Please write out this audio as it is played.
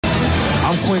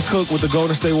I'm Quinn Cook with the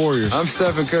Golden State Warriors. I'm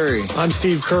Stephen Curry. I'm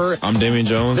Steve Kerr. I'm Damian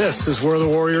Jones. This is where the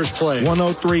Warriors play.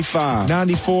 103.5,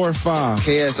 94.5.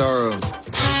 KSRO.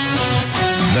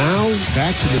 Now,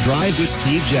 back to the Drive with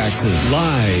Steve Jaxon,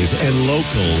 live and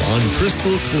local on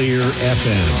Crystal Clear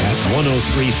FM at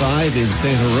 103.5 in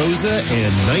Santa Rosa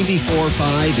and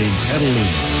 94.5 in Petaluma.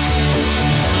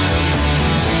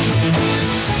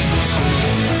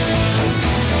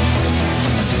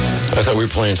 I thought we were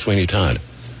playing Sweeney Todd.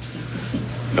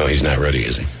 No, he's not ready,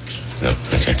 is he? No?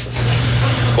 Okay.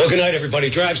 Well, good night, everybody.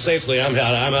 Drive safely. I'm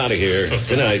out of here.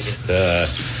 Good night.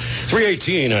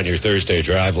 3:18 on your Thursday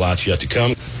drive. Lots yet to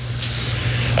come.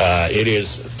 It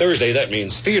is Thursday. That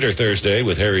means Theater Thursday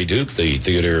with Harry Duke, the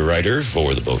theater writer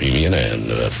for The Bohemian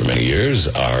and for many years,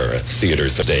 our Theater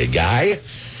Thursday guy.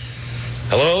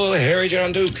 Hello, Harry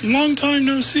John Duke. Long time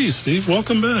no see, Steve.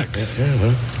 Welcome back.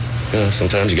 Well,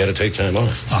 sometimes you got to take time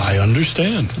off. I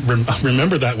understand.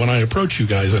 Remember that when I approach you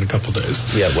guys in a couple days.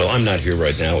 Yeah, well, I'm not here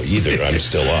right now either. I'm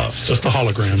still off. So. Just a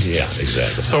hologram. Yeah,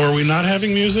 exactly. So are we not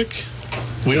having music?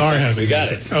 We are having music. We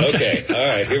got it. Okay.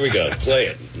 All right, here we go. Play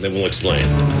it, and then we'll explain.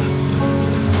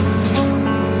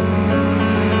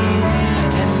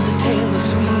 Attend the tale of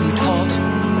Sweeney Todd.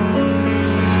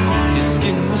 His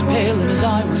skin was pale and his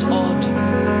eye was odd.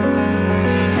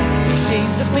 He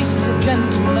shaved the faces of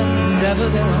gentlemen who never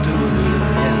thereafter were heard of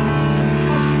again.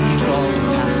 He trod a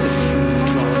path that few have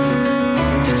trod.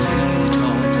 Did Sweeney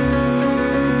Todd,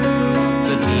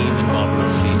 the demon barber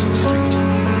of Fleet Street.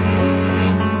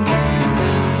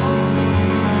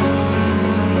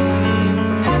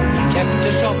 Kept a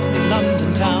shop in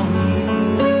London town,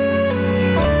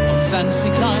 on fancy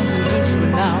clients and good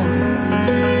renown.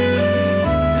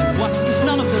 And what if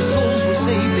none of their souls were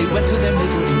saved? They went to their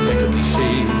maker impeccably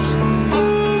shaved.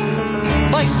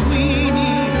 By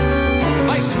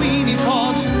Sweeney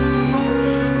Todd.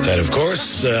 And of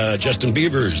course, Justin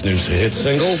Bieber's new hit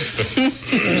single,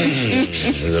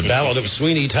 The Ballad of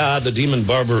Sweeney Todd, the Demon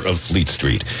Barber of Fleet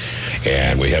Street.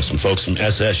 And we have some folks from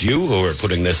SSU who are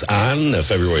putting this on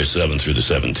February 7th through the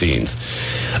 17th.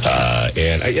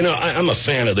 I'm a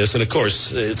fan of this. And, of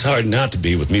course, it's hard not to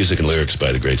be with music and lyrics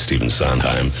by the great Stephen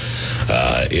Sondheim.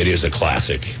 It is a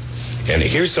classic. And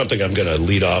here's something I'm going to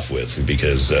lead off with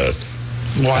because...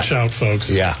 Watch out, folks.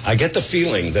 Yeah, I get the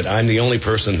feeling that I'm the only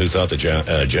person who thought the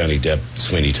Johnny Depp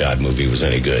Sweeney Todd movie was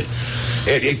any good.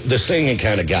 The singing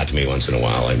kind of got to me once in a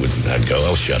while. I'd go,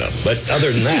 oh, shut up. But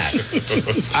other than that,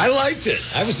 I liked it.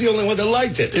 I was the only one that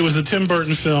liked it. It was a Tim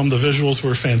Burton film. The visuals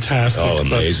were fantastic. Oh,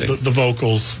 amazing. But the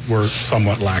vocals were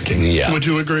somewhat lacking. Yeah. Would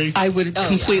you agree? I would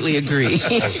completely agree.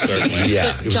 Certainly.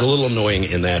 Yeah, it was a little annoying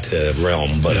in that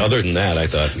realm. But other than that, I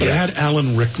thought, But it had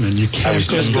Alan Rickman. You can't I was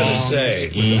just go going to wrong say.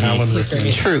 with Alan Rickman.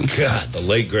 True. God, the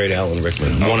late, great Alan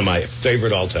Rickman. One of my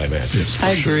favorite all-time actors.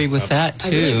 I agree with that,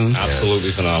 too. Absolutely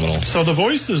phenomenal. So the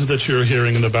voices that you're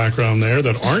hearing in the background there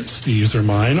that aren't Steve's or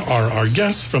mine are our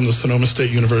guests from the Sonoma State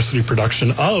University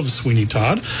production of Sweeney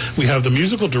Todd. We have the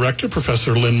musical director,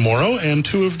 Professor Lynne Morrow, and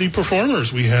two of the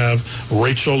performers. We have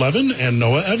Rachel Levin and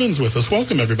Noah Evans with us.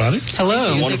 Welcome, everybody.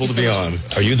 Hello. Wonderful to be on.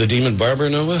 Are you the Demon Barber,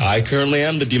 Noah? I currently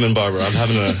am the Demon Barber. I'm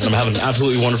having an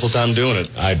absolutely wonderful time doing it.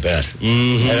 I bet.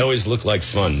 Mm-hmm. It always looked like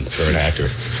fun for an actor,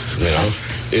 you know?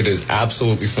 It is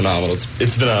absolutely phenomenal.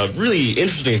 It's been a really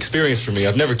interesting experience for me.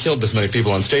 I've never killed this many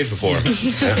people on stage before.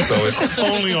 So it's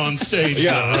only on stage.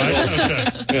 Yeah. Right? Okay.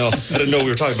 I didn't know we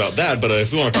were talking about that, but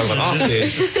if we want to talk about off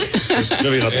stage,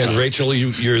 maybe another time. And Rachel,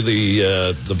 you're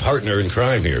the partner in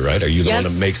crime here, right? Are you the one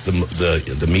that makes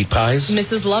the meat pies?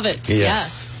 Mrs. Lovett,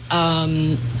 yes.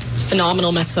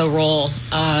 Phenomenal mezzo role,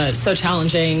 so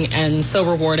challenging and so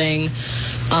rewarding.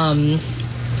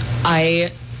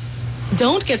 I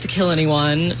don't get to kill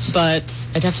anyone, but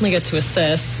I definitely get to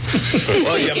assist.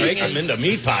 Well, you make them into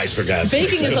meat pies, for God's sake.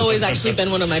 Baking has always actually been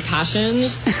one of my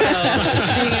passions, so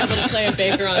being able to play a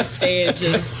baker on stage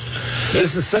is...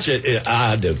 This is such an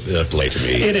odd play to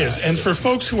me. It is. And for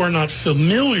folks who are not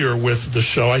familiar with the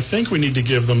show, I think we need to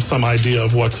give them some idea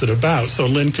of what's it about. So,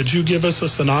 Lynn, could you give us a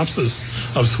synopsis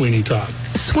of Sweeney Todd?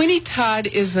 Sweeney Todd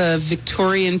is a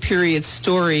Victorian period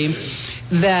story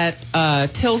that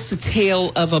tells the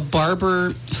tale of a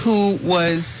barber who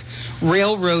was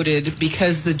railroaded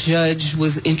because the judge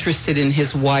was interested in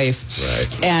his wife.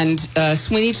 Right. And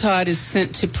Sweeney Todd is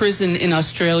sent to prison in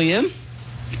Australia.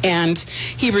 And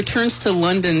he returns to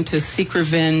London to seek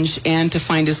revenge and to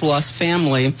find his lost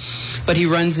family. But he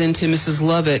runs into Mrs.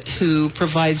 Lovett, who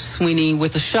provides Sweeney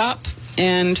with a shop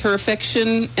and her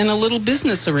affection and a little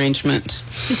business arrangement.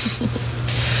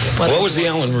 What was the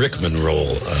Alan Rickman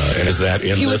role? And is that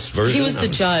in this version? He was the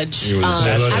judge.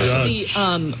 Actually,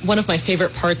 one of my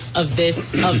favorite parts of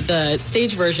the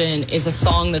stage version is a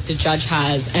song that the judge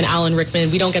has, and Alan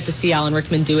Rickman, we don't get to see Alan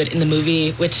Rickman do it in the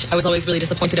movie, which I was always really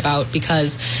disappointed about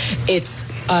because it's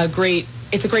a great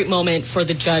moment for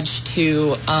the judge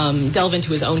to delve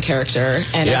into his own character.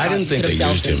 And I didn't think they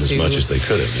used him as much as they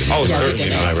could have.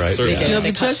 Certainly. Am I right?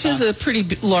 The judge has a pretty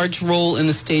large role in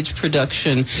the stage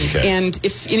production. Okay. And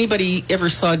if anybody ever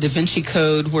saw Da Vinci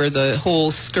Code, where the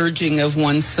whole scourging of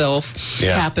oneself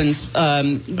happens.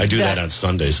 I do that on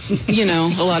Sundays.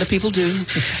 A lot of people do.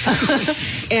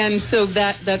 And so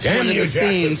that's one of the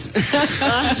scenes.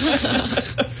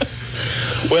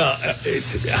 Well,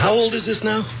 how old is this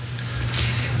now?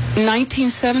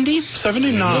 1970?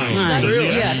 79. Really?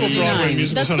 Yeah,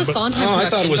 79. That's the Sondheim production. I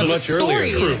thought it was much earlier. The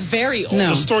story is very old.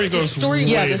 No. The story goes way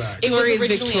back. It was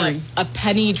originally a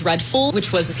Penny Dreadful,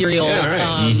 which was a serial.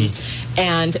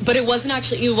 But it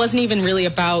wasn't even really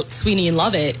about Sweeney and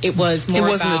Lovett. It was more It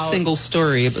wasn't a single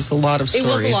story. It was a lot of stories. It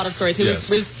was a lot of stories. It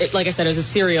was like I said, it was a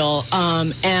serial.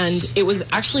 And it was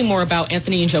actually more about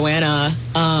Anthony and Joanna.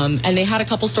 And they had a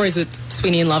couple stories with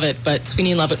Sweeney and Lovett, but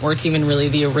Sweeney and Lovett weren't even really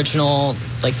the original,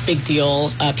 big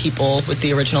deal people with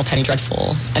the original Penny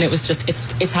Dreadful. And it was just,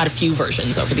 it's had a few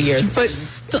versions over the years. But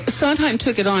Sondheim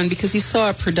took it on because he saw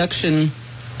a production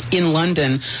in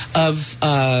London of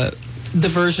the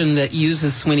version that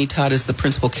uses Sweeney Todd as the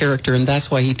principal character, and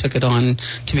that's why he took it on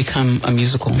to become a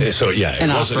musical. So an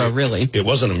opera, really. It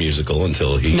wasn't a musical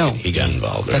until he got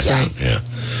involved. That's right. Yeah,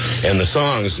 and the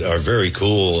songs are very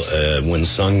cool when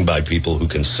sung by people who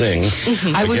can sing.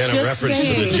 I was Again, just a reference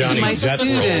saying to the Johnny my Depp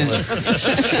students.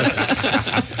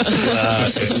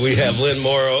 role. We have Lynne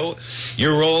Morrow.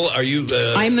 Your role, are you...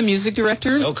 I'm the music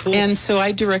director. Oh, cool. And so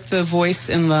I direct the voice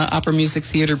and the opera music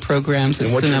theater programs at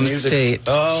Sonoma State.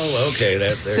 Oh, okay.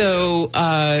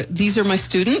 These are my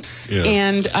students,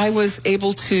 and I was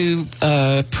able to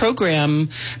program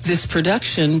this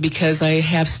production because I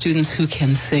have students who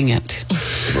can sing it.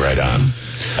 Right on.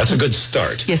 That's a good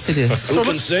start. Yes, it is. Who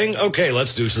can sing? Okay,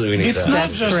 let's do Sweeney It's Todd. not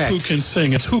That's just correct. who can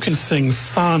sing, it's who can sing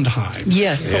Sondheim.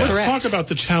 Yes, So let's correct. talk about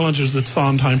the challenges that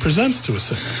Sondheim presents to a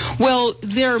singer. Well,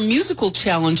 there are musical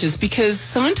challenges because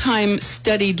Sondheim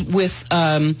studied with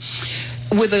a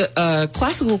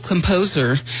classical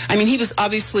composer. I mean, he was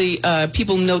obviously,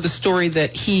 people know the story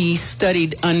that he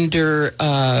studied under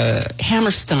Oscar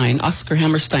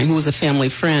Hammerstein, who was a family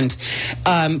friend.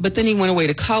 But then he went away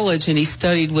to college and he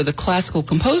studied with a classical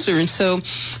composer. And so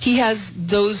he has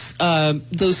those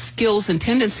skills and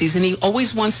tendencies, and he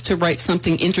always wants to write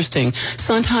something interesting.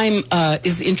 Sondheim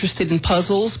is interested in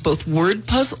puzzles, a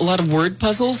lot of word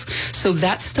puzzles. So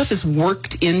that stuff is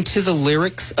worked into the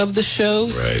lyrics of the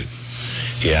shows. Right.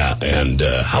 Yeah, and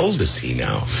how old is he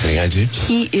now? Any idea?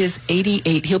 He is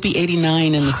 88. He'll be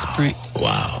 89 in the spring.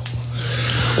 Wow.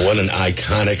 What an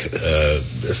iconic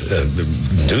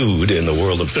dude in the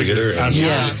world of theater.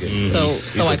 Yes, so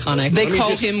iconic. They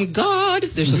call him God.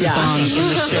 There's a song in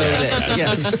the show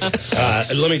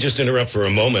that, let me just interrupt for a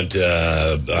moment.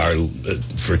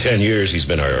 For 10 years, he's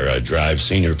been our Drive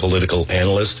senior political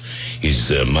analyst. He's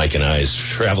Mike and I's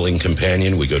traveling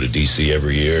companion. We go to D.C.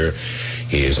 every year.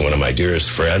 He is one of my dearest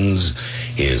friends.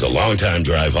 He is a longtime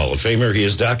Drive Hall of Famer. He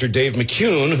is Dr. Dave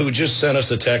McCune, who just sent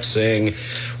us a text saying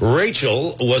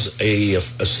Rachel was a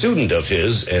student of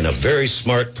his and a very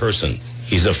smart person.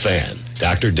 He's a fan.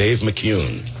 Dr. Dave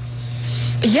McCune.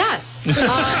 Yes.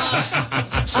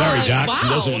 Sorry, Doc. Wow. He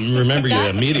doesn't remember you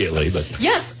immediately, but...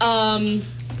 Yes.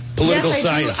 Political yes,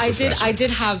 science. I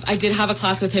did have a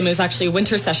class with him. It was actually a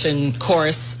winter session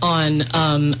course on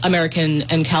American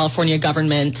and California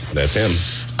government. That's him.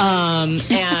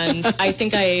 And I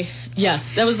think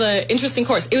that was an interesting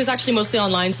course. It was actually mostly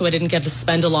online, so I didn't get to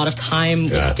spend a lot of time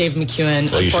with Dave McCune.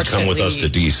 Well, you should come with us to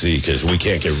D.C. because we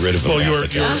can't get rid of him. Well, your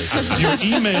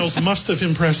emails must have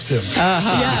impressed him.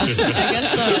 Yes, I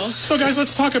guess so. So, guys,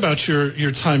 let's talk about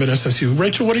your time at SSU.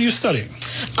 Rachel, what are you studying?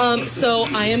 So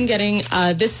I am getting,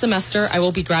 this semester, I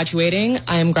will be graduating.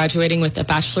 I am graduating with a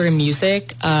Bachelor in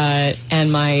Music,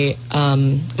 and my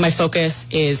focus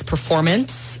is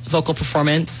vocal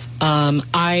performance.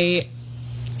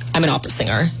 I'm an opera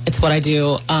singer. It's what I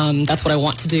do. That's what I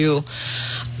want to do.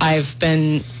 I've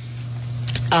been...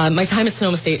 my time at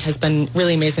Sonoma State has been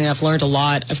really amazing. I've learned a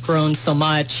lot. I've grown so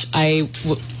much. I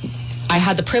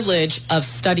had the privilege of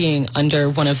studying under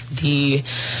one of the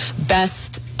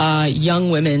best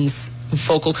young women's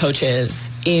vocal coaches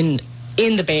in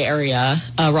the Bay Area,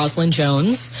 Rosalind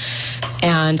Jones.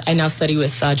 And I now study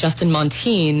with Justin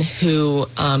Montine, who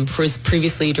was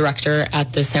previously director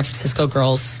at the San Francisco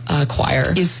Girls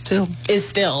Choir. Is still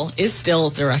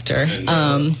director.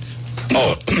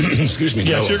 Excuse me.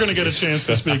 Yes, Noah. you're going to get a chance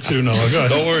to speak too, Noah. Go ahead.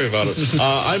 Don't worry about it.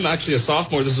 I'm actually a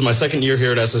sophomore. This is my second year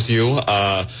here at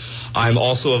SSU. I'm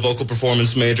also a vocal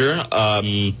performance major.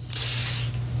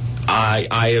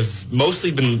 I have most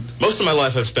of my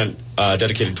life I've spent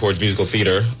dedicated towards musical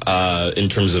theater in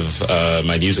terms of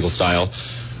my musical style.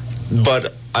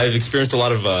 But I've experienced a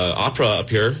lot of opera up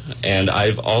here, and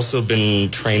I've also been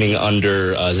training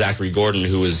under Zachary Gordon,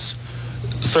 who has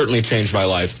certainly changed my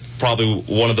life. Probably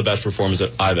one of the best performers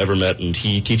that I've ever met, and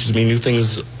he teaches me new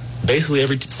things basically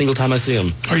every single time I see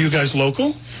him. Are you guys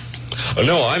local?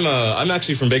 No, I'm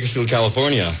actually from Bakersfield,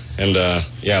 California, and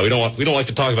we don't like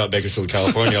to talk about Bakersfield,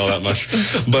 California all that much.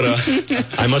 But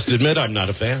I must admit, I'm not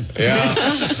a fan. Yeah,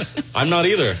 I'm not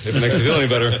either. If it makes you feel any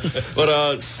better.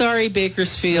 But sorry,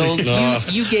 Bakersfield,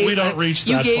 you gave we don't reach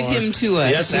that you gave far. him to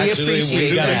us. Yes, actually,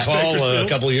 we got a call a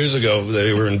couple of years ago.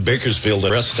 They were in Bakersfield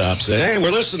at rest stop saying, "Hey,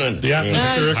 we're listening." The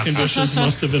atmospheric conditions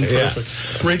must have been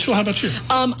perfect. Rachel, how about you?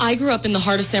 I grew up in the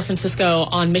heart of San Francisco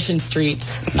on Mission Street,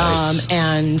 Nice.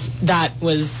 and that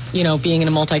was, being in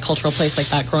a multicultural place like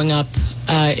that, growing up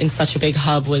in such a big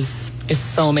hub is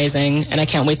so amazing, and I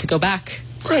can't wait to go back.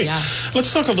 Great. Yeah.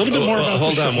 Let's talk a little bit more about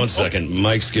Hold the show. on one second.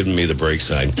 Mike's giving me the break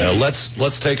sign.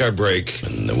 Let's take our break,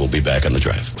 and then we'll be back on the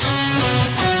drive.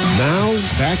 Now,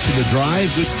 back to the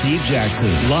drive with Steve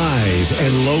Jaxon, live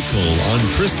and local on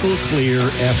Crystal Clear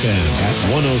FM at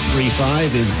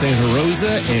 103.5 in Santa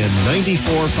Rosa and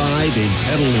 94.5 in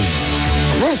Petaluma.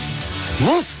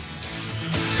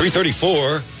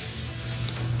 3:34.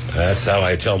 That's how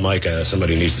I tell Mike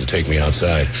somebody needs to take me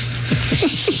outside.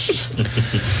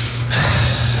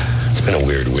 It's been a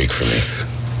weird week for me.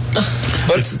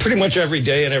 But pretty much every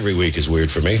day and every week is weird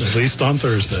for me. At least on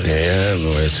Thursdays. And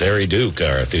it's Harry Duke,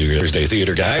 our Thursday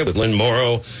theater guy, with Lynne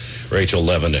Morrow, Rachel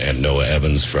Levin, and Noah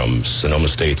Evans from Sonoma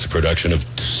State's production of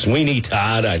Sweeney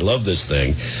Todd. I love this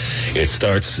thing.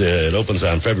 It opens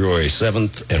on February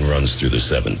 7th and runs through the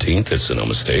 17th at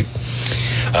Sonoma State.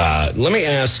 Let me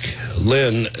ask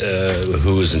Lynn,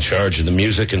 who is in charge of the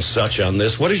music and such on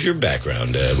this, what is your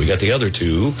background? We got the other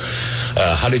two.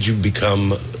 How did you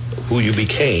become who you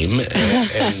became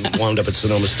and wound up at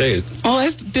Sonoma State? Well,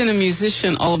 I've been a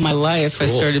musician all of my life. Cool. I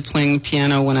started playing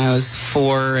piano when I was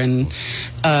 4, and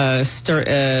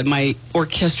my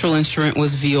orchestral instrument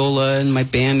was viola, and my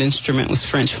band instrument was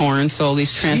French horn. So all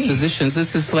these transpositions.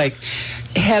 This is like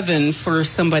heaven for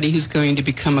somebody who's going to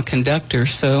become a conductor.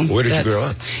 So Where did you grow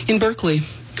up? In Berkeley.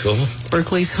 Cool.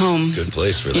 Berkeley's home. Good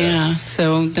place for that. Yeah,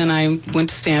 so then I went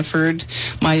to Stanford.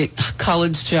 My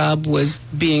college job was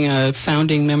being a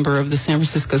founding member of the San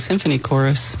Francisco Symphony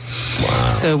Chorus. Wow.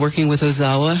 So working with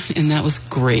Ozawa, and that was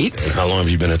great. And how long have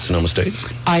you been at Sonoma State?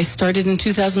 I started in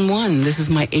 2001. This is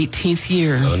my 18th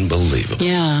year. Unbelievable.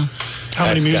 Yeah. How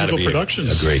many That's gotta musical be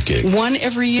productions? A great gig. One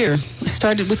every year. I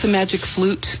started with the Magic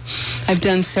Flute. I've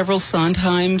done several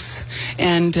Sondheims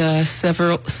and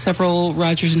several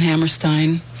Rodgers and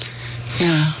Hammerstein.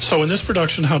 Yeah. So in this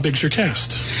production, how big's your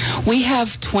cast? We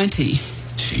have 20.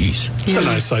 Jeez. It's a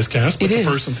nice sized cast, but It the is.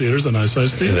 Person Theater's a nice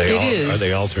sized theater. Are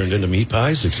they all turned into meat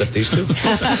pies except these two?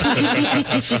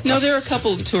 No, there are a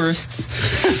couple of tourists.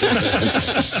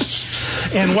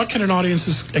 And what can an audience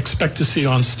expect to see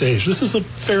on stage? This is a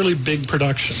fairly big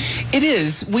production. It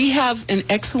is. We have an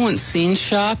excellent scene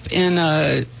shop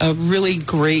and a really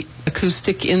great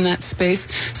acoustic in that space.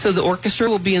 So the orchestra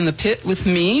will be in the pit with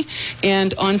me,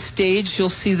 and on stage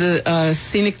you'll see the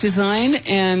scenic design,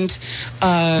 and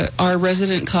our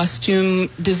resident costume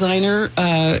designer,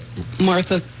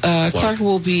 Martha Clark,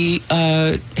 will be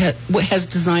has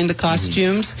designed the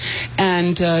costumes,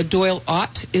 and Doyle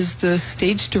Ott is the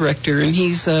stage director, and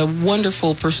he's a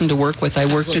wonderful person to work with. I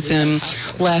worked with him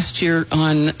last year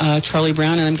on Charlie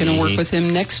Brown, and I'm going to work with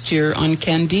him next year on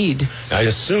Candide. I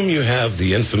assume you have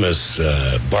the infamous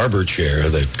barber chair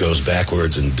that goes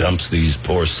backwards and dumps these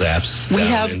poor saps. We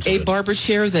have a barber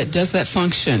chair that does that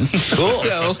function. Cool.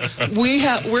 So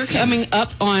we're coming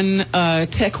up on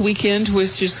Tech Weekend, which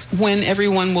is just when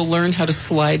everyone will learn how to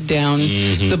slide down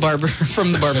the barber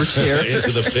from the barber chair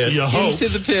into the pit. You hope. into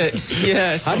the pit.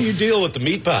 Yes. How do you deal with the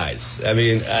meat pies? I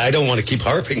mean, I don't want to keep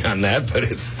harping on that, but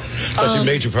it's such a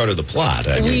major part of the plot.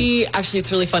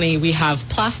 It's really funny. We have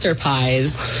plaster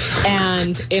pies,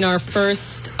 and in our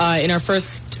first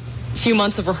few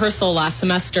months of rehearsal last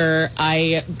semester,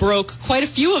 I broke quite a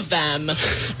few of them.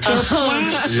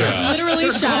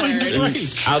 Literally shattered.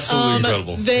 Absolutely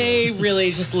incredible. They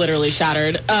really just literally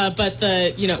shattered. But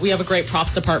we have a great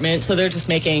props department, so they're just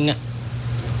making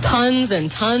tons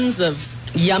and tons of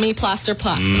yummy plaster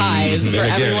pies for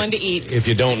everyone to eat. If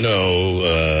you don't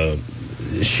know,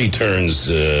 she turns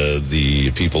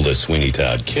the people that Sweeney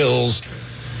Todd kills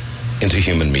into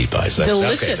human meat pies.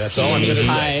 Delicious that's all I'm human going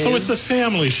to pies. say. So it's a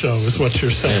family show, is what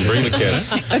you're saying. And bring the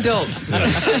kids. Adults.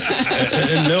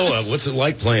 And Noah, what's it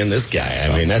like playing this guy?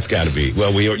 I mean, that's got to be.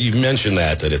 Well, you mentioned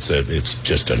that it's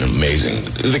just an amazing.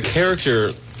 The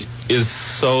character is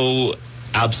so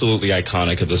absolutely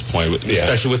iconic at this point,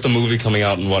 especially with the movie coming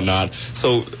out and whatnot.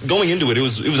 So going into it, it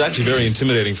was actually very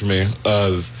intimidating for me.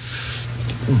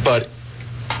 But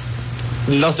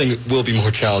nothing will be more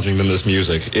challenging than this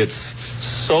music. It's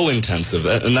so intensive,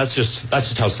 and that's just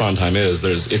how Sondheim is.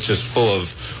 It's just full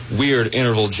of weird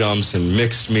interval jumps and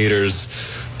mixed meters,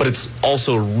 but it's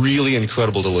also really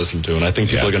incredible to listen to, and I think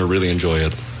people are going to really enjoy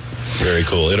it. Very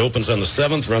cool. It opens on the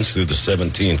 7th, runs through the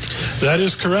 17th. That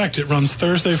is correct. It runs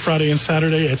Thursday, Friday, and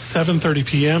Saturday at 7:30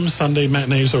 p.m. Sunday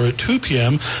matinees are at 2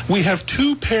 p.m. We have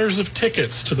 2 pairs of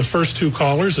tickets to the first 2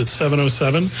 callers at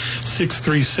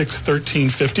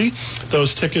 707-636-1350.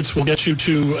 Those tickets will get you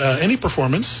to any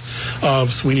performance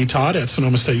of Sweeney Todd at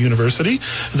Sonoma State University.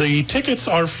 The tickets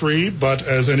are free, but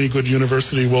as any good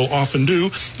university will often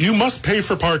do, you must pay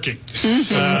for parking.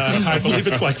 I believe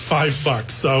it's like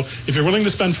 $5. So if you're willing to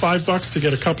spend $5 to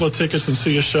get a couple of tickets and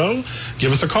see a show,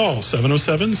 give us a call,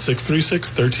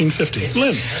 707-636-1350.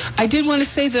 Lynn. I did want to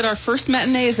say that our first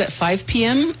matinee is at 5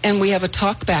 p.m., and we have a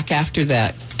talk back after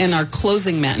that, and our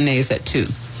closing matinee is at 2.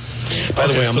 By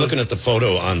the way, I'm looking at the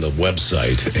photo on the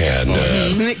website, and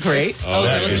isn't it great?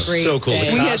 That was a great so cool.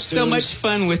 day. We had so much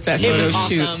fun with that photo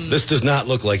shoot. Awesome. This does not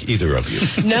look like either of you.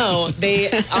 No,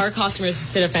 our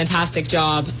costumers did a fantastic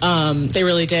job. They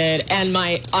really did. And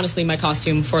my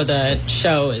costume for the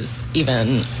show is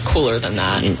even cooler than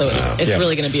that. So it's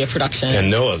really going to be a production. And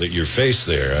Noah, that your face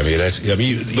there, I mean,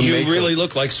 you really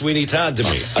look like Sweeney Todd to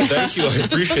me. Thank you. I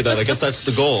appreciate that. I guess that's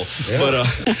the goal. Yeah. But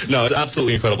no, it's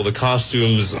absolutely incredible. The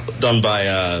costumes done by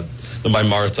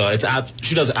Martha.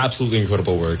 She does absolutely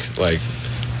incredible work. Like,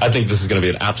 I think this is going to be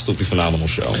an absolutely phenomenal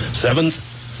show. 7th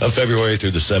of February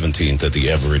through the 17th at the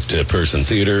Everett Person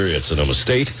Theater at Sonoma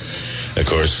State. Of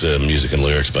course, music and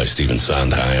lyrics by Stephen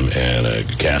Sondheim and a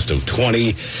cast of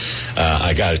 20.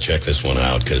 I got to check this one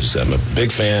out because I'm a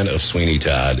big fan of Sweeney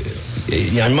Todd.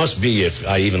 I must be if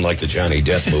I even like the Johnny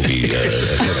Depp movie.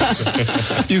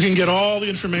 You can get all the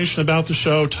information about the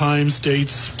show, times,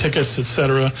 dates, tickets,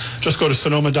 etc. Just go to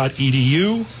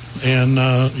sonoma.edu and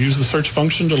use the search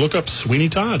function to look up Sweeney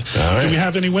Todd. Right. Do we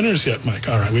have any winners yet, Mike?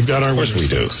 All right, we've got our winners. Of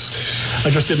course we do.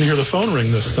 I just didn't hear the phone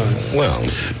ring this time. Well,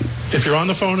 if you're on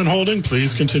the phone and holding,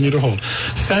 please continue to hold.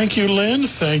 Thank you, Lynn.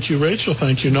 Thank you, Rachel.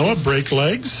 Thank you, Noah. Break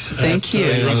legs. Thank you.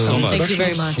 Thank you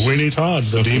very much. Sweeney Todd,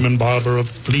 the demon barber of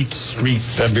Fleet Street.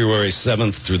 February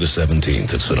 7th through the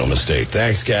 17th at Sonoma State.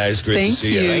 Thanks, guys. Great to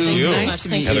see you. Thank you. Nice to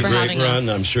meet you. Have a for great having run.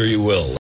 us. I'm sure you will.